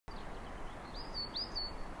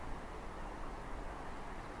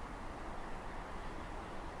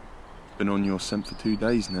Been on your scent for 2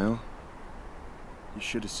 days now. You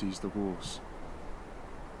should have seized the horse.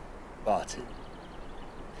 Barton.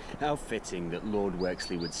 How fitting that Lord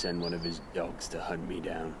Wexley would send one of his dogs to hunt me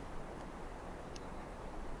down.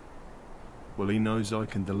 Well, he knows I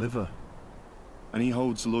can deliver. And he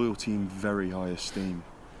holds loyalty in very high esteem.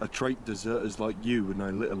 A trait deserters like you would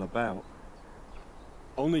know little about.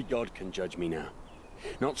 Only God can judge me now.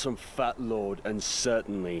 Not some fat lord, and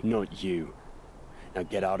certainly not you. Now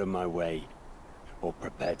get out of my way, or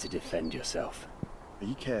prepare to defend yourself.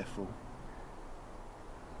 Be careful.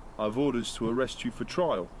 I've orders to arrest you for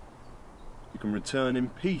trial. You can return in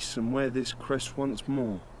peace and wear this crest once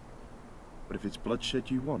more. But if it's bloodshed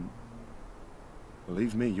you want,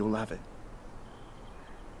 believe me, you'll have it.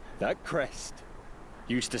 That crest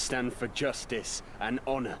used to stand for justice and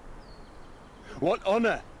honor. What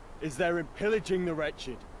honor is there in pillaging the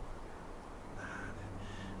wretched?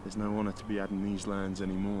 There's no honor to be had in these lands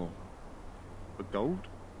anymore. But gold?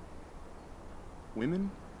 Women?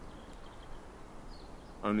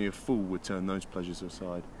 Only a fool would turn those pleasures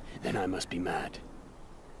aside. Then I must be mad.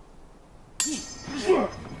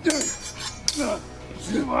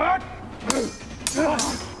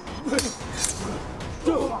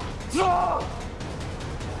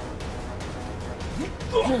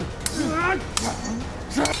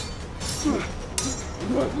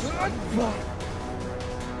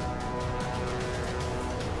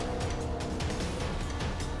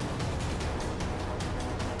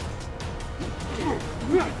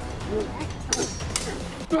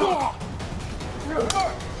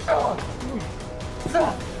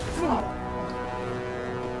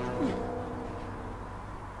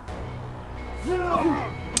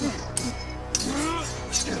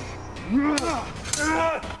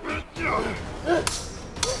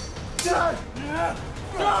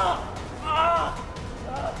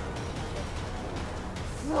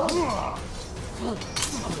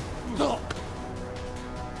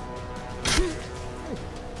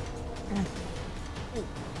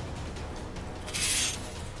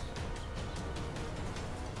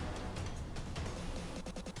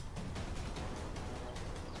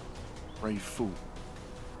 Brave fool.